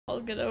I'll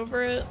get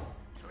over it.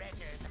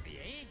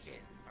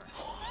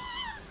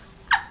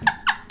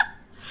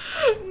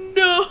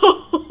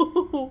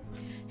 No!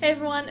 Hey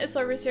everyone, it's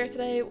Runeterra here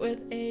today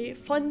with a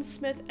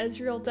Funsmith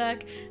Ezreal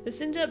deck. This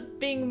ended up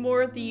being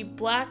more the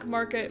black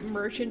market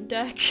merchant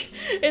deck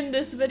in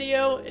this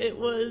video. It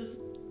was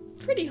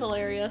pretty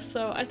hilarious,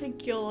 so I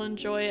think you'll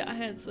enjoy it. I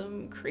had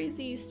some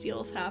crazy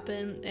steals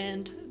happen,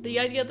 and the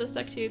idea of this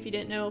deck too, if you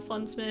didn't know,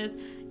 Funsmith,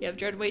 you have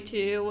Dreadweight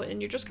too,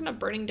 and you're just kind of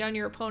burning down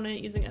your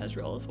opponent using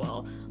Ezreal as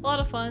well. A lot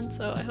of fun,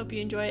 so I hope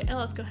you enjoy it, and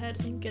let's go ahead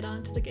and get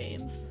on to the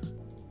games.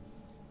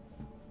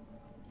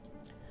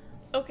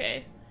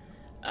 Okay,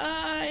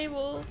 I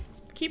will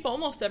keep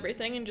almost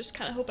everything and just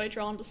kind of hope I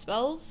draw into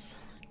spells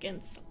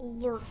against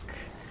Lurk.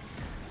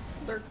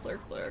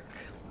 Lurk.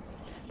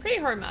 Pretty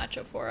hard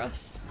matchup for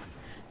us.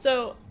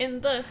 So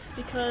in this,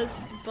 because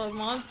the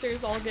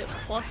monsters all get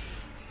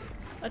plus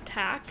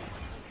attack,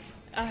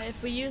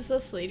 if we use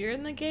this later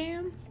in the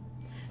game,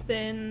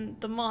 then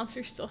the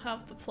monsters still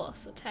have the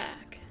plus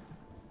attack,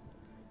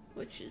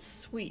 which is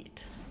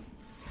sweet.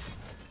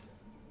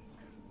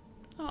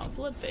 Oh,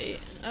 Bloodbait.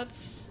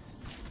 That's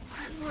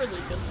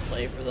really good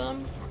play for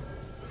them.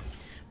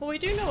 Well, we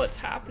do know what's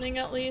happening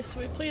at least.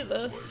 We play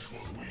this,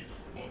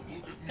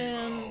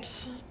 and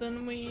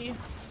then we,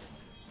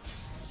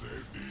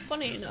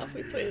 funny enough,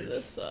 we play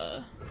this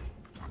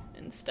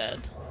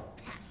instead,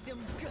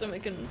 so we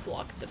can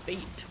block the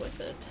bait with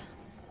it.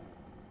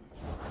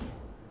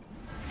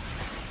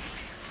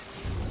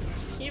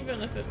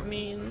 Even if it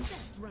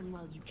means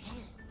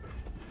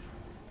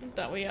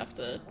that we have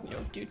to, you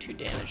know, do 2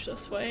 damage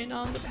this way,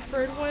 not the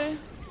preferred way.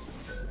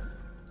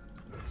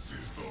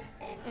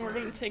 And we're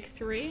gonna take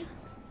 3.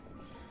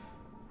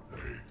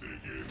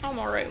 I'm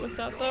alright with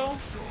that though.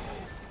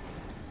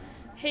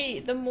 Hey,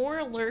 the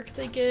more Lurk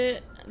they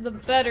get, the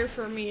better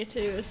for me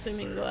too,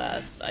 assuming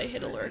that I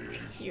hit a Lurk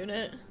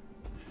unit.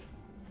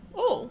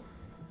 Oh!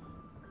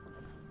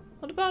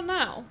 What about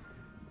now?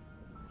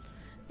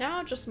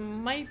 Now just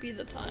might be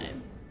the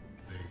time.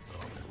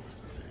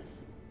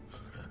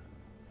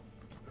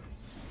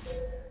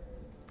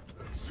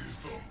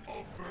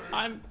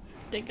 I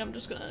think I'm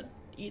just gonna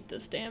eat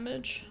this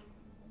damage.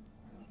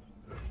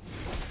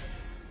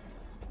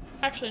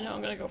 Actually, no,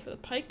 I'm gonna go for the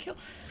pike kill.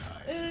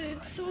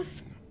 It's so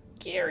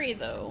scary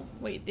though.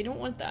 Wait, they don't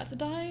want that to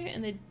die,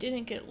 and they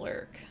didn't get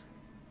Lurk.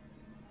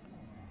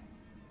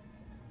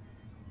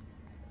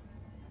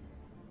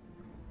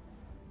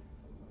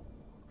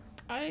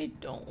 I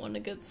don't want to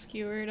get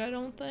skewered, I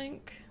don't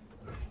think.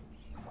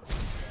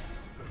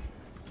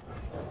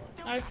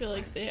 I feel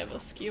like they have a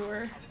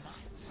skewer.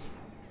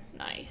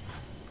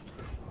 Nice.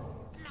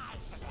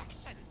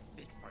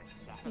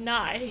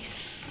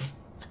 Nice.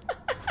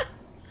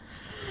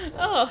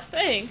 Oh,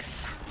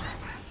 thanks.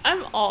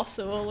 I'm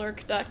also a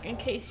Lurk deck, in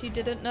case you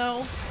didn't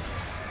know.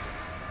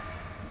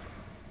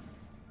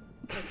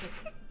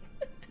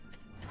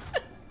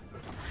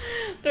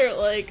 They're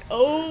like,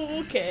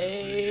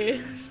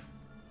 okay.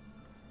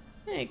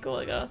 Hey, cool,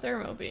 I got a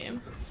thermo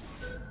beam.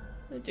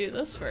 Let's do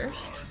this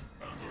first.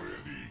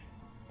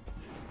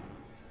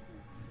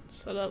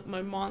 Set up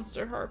my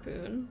monster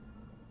harpoon.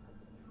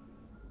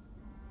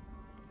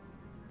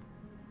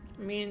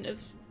 I mean,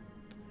 if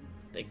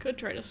they could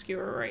try to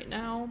skewer right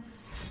now.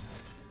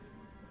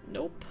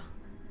 Nope.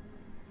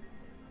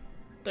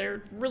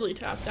 They're really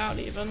tapped out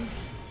even.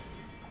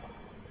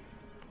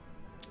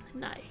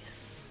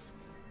 Nice.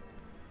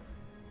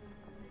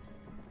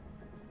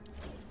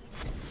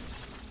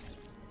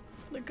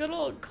 The good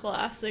old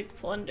classic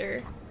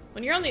plunder.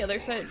 When you're on the other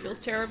side it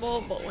feels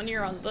terrible, but when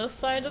you're on this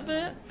side of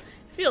it, it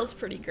feels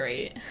pretty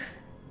great.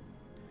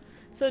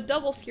 So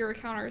double skewer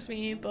counters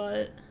me,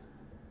 but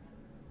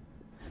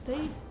they,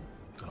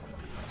 I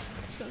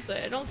was gonna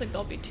say, I don't think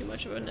they'll be too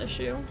much of an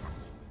issue.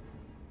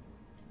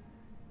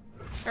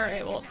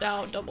 Alright, well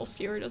now double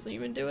skewer doesn't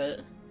even do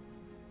it.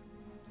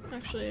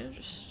 Actually,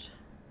 just,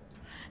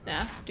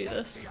 nah, do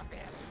this.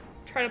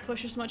 Try to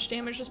push as much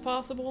damage as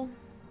possible.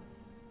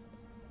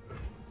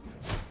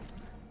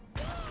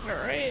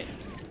 Alright.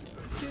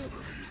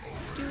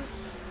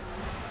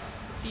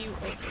 You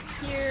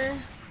over here.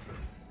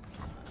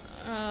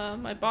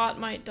 My bot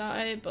might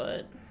die,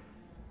 but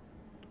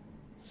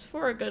it's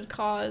for a good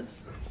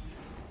cause.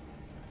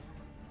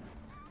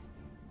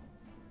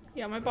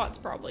 Yeah, my bot's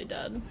probably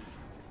dead.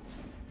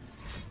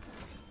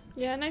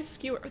 Yeah, nice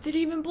skewer. They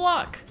didn't even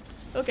block!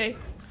 Okay.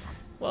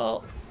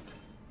 Well,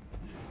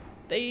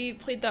 they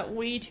played that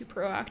way too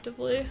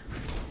proactively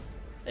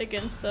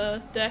against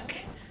a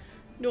deck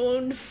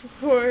known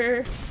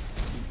for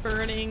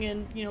burning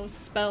and, you know,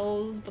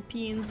 spells the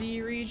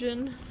P&Z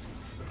region.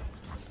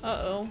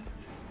 Uh-oh.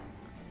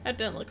 That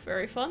didn't look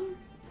very fun.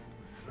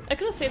 I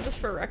could have saved this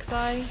for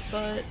Rek'Sai,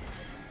 but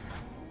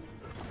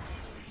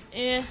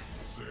eh.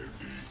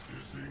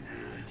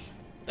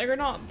 They're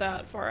not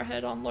that far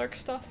ahead on Lurk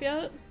stuff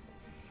yet.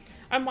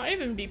 I might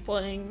even be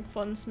playing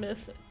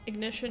Funsmith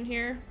Ignition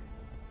here.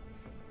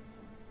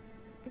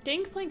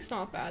 Gangplank's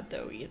not bad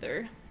though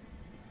either.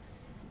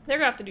 They're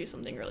gonna have to do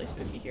something really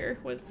spooky here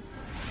with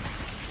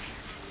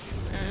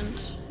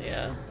And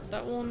yeah,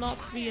 that will not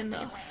be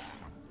enough.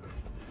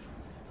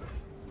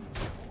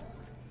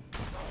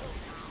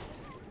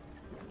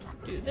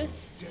 Do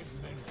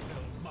this.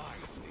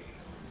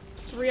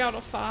 3 out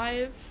of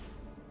 5.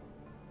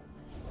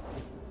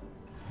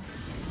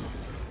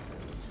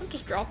 I'll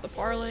just drop the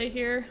parlay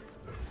here.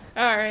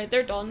 Alright,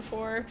 they're done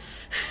for.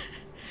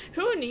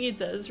 Who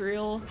needs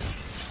Ezreal?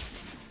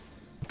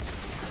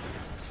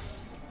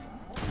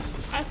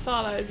 I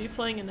thought I would be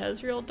playing an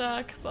Ezreal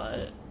deck,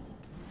 but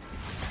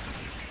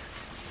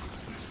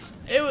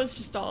it was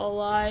just all a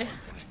lie.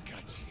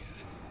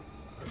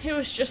 It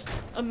was just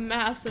a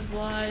massive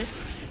lie.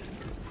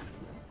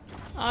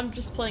 I'm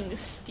just playing the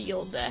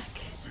steel deck.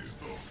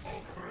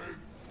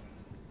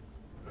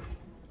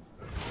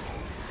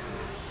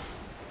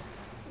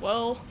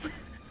 Well,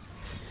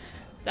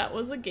 that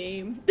was a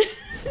game.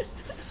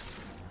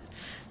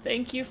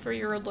 Thank you for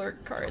your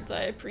alert cards.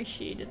 I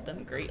appreciated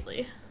them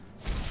greatly.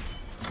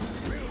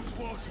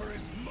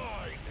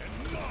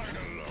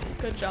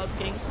 Good job,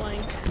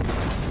 Gangplank.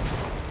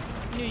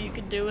 Knew you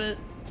could do it.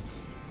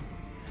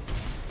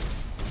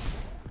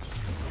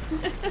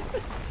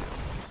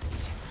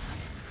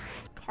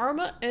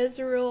 Karma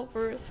Ezreal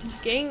versus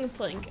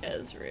Gangplank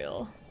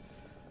Ezreal.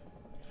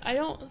 I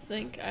don't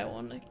think I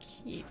want to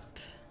keep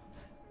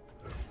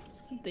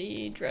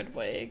the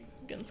Dreadway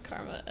against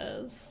Karma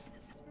Ez.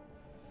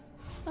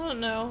 I don't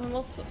know,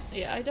 unless,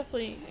 yeah, I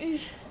definitely,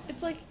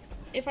 it's like,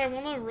 if I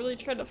want to really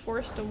try to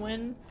force to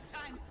win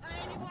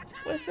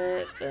with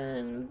it,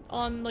 then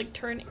on like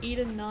turn 8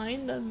 and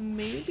 9, then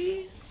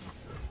maybe,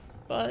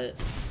 but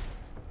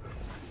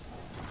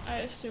I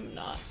assume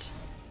not.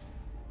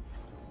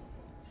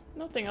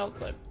 Nothing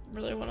else I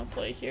really want to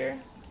play here.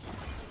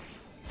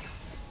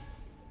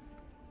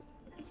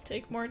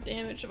 Take more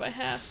damage if I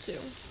have to.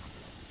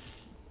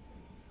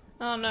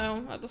 I don't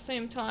know, at the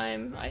same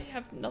time, I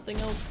have nothing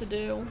else to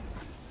do.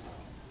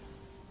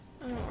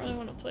 I don't really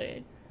want to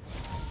play.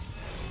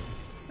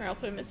 Or I'll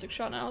play Mystic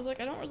Shot now. I was like,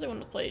 I don't really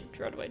want to play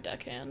Dreadway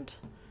Deckhand.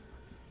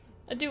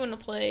 I do want to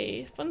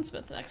play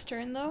Funsmith next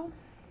turn, though.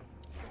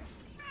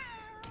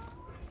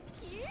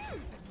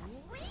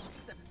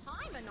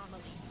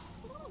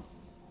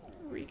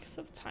 Reeks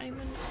of time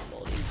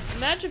anomalies.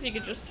 Imagine if you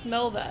could just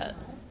smell that.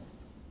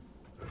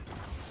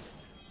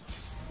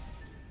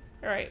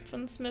 Alright,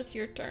 Funsmith,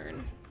 your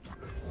turn.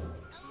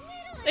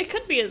 It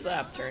could be a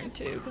Zap turn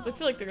too, because I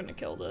feel like they're gonna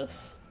kill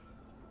this.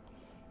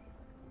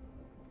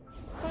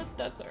 But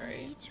that's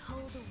alright.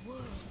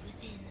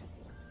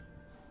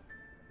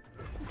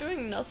 I'm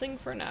doing nothing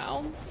for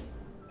now.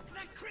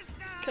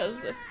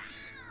 Because if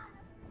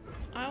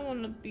I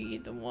want to be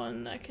the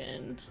one that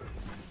can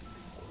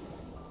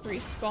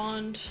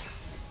respawn.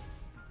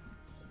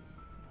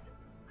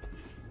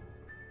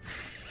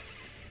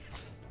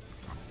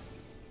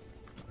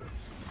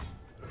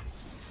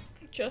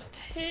 Just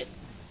hit.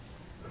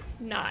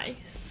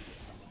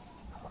 Nice.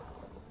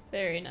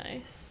 Very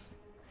nice.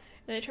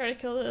 And they try to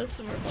kill this,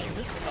 and we're playing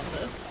this on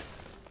this.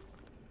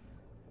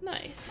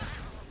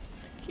 Nice.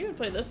 You would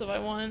play this if I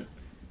want.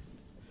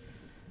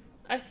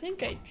 I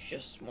think I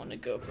just want to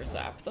go for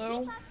Zap,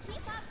 though.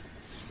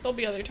 There'll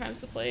be other times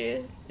to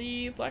play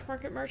the Black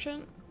Market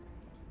Merchant.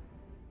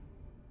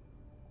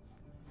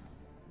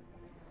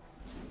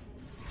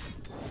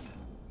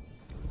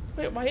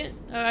 Wait, why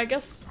didn't- I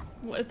guess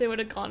if they would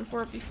have gone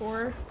for it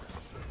before,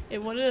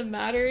 it wouldn't have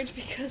mattered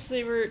because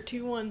they were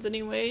 2-1s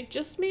anyway.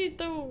 Just me,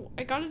 though,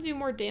 I gotta do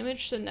more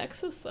damage to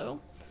Nexus, though.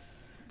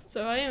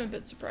 So I am a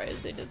bit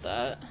surprised they did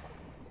that.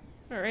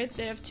 Alright,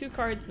 they have 2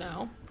 cards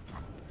now.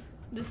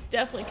 This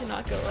definitely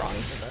cannot go wrong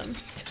for them.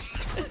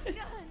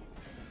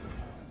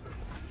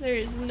 There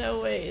is no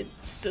way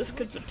this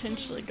could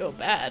potentially go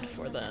bad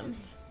for them.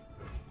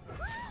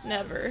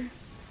 Never.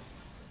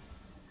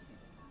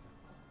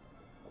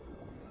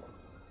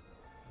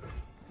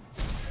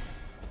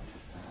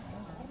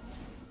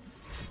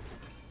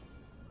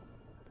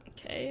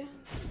 Okay,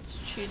 it's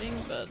cheating,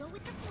 but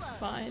it's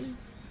fine.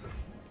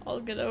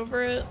 I'll get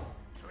over it.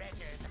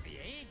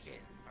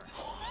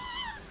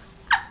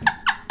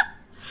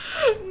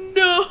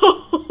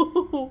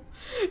 No!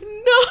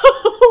 No!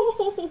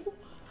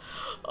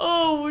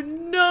 Oh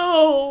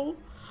no!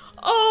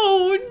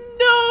 Oh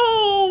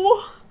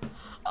no!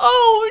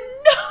 Oh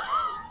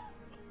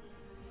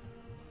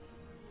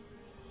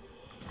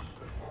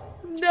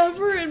no!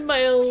 Never in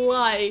my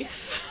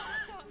life.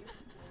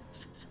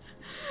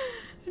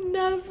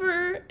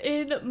 Never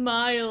in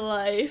my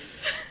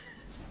life.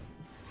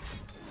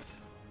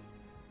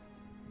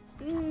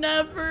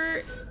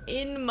 Never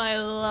in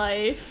my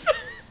life.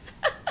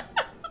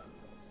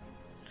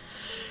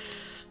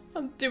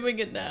 I'm doing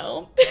it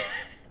now.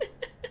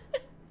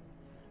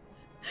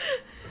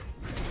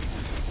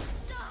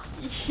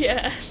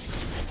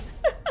 Yes.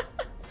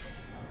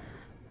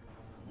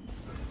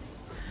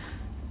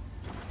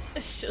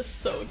 It's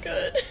just so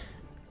good.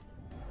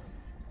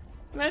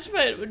 Imagine if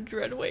I had with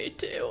Dreadway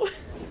too.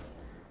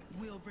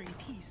 We'll bring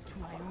peace to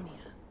Ionia,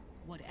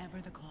 whatever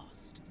the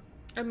cost.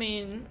 I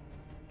mean,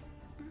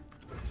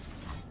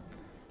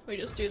 we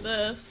just do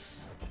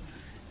this,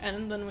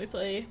 and then we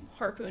play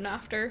Harpoon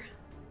after.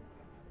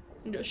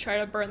 And just try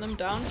to burn them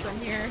down from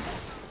here.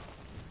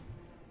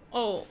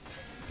 Oh.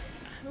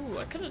 Ooh,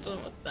 I could have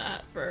done with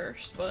that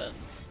first, but...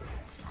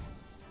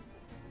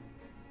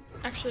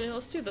 Actually,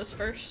 let's do this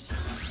first.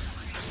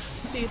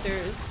 See if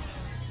there's...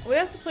 We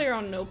have to play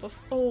around Nopify.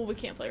 Oh, we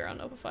can't play around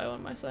Nopify, what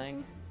am I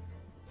saying?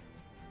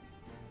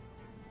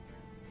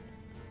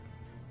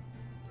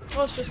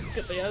 Well, let's just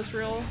get the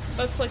Ezreal.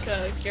 That's like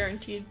a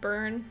guaranteed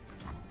burn.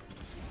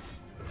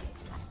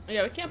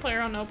 Yeah, we can't play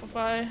around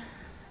Nopify.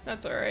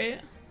 That's alright.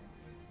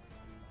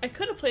 I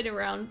could have played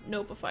around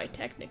Nopify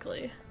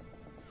technically.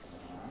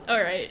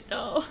 Alright,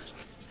 no.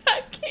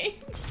 That game.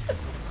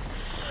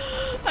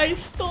 I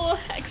stole a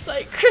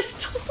Hexite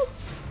crystal.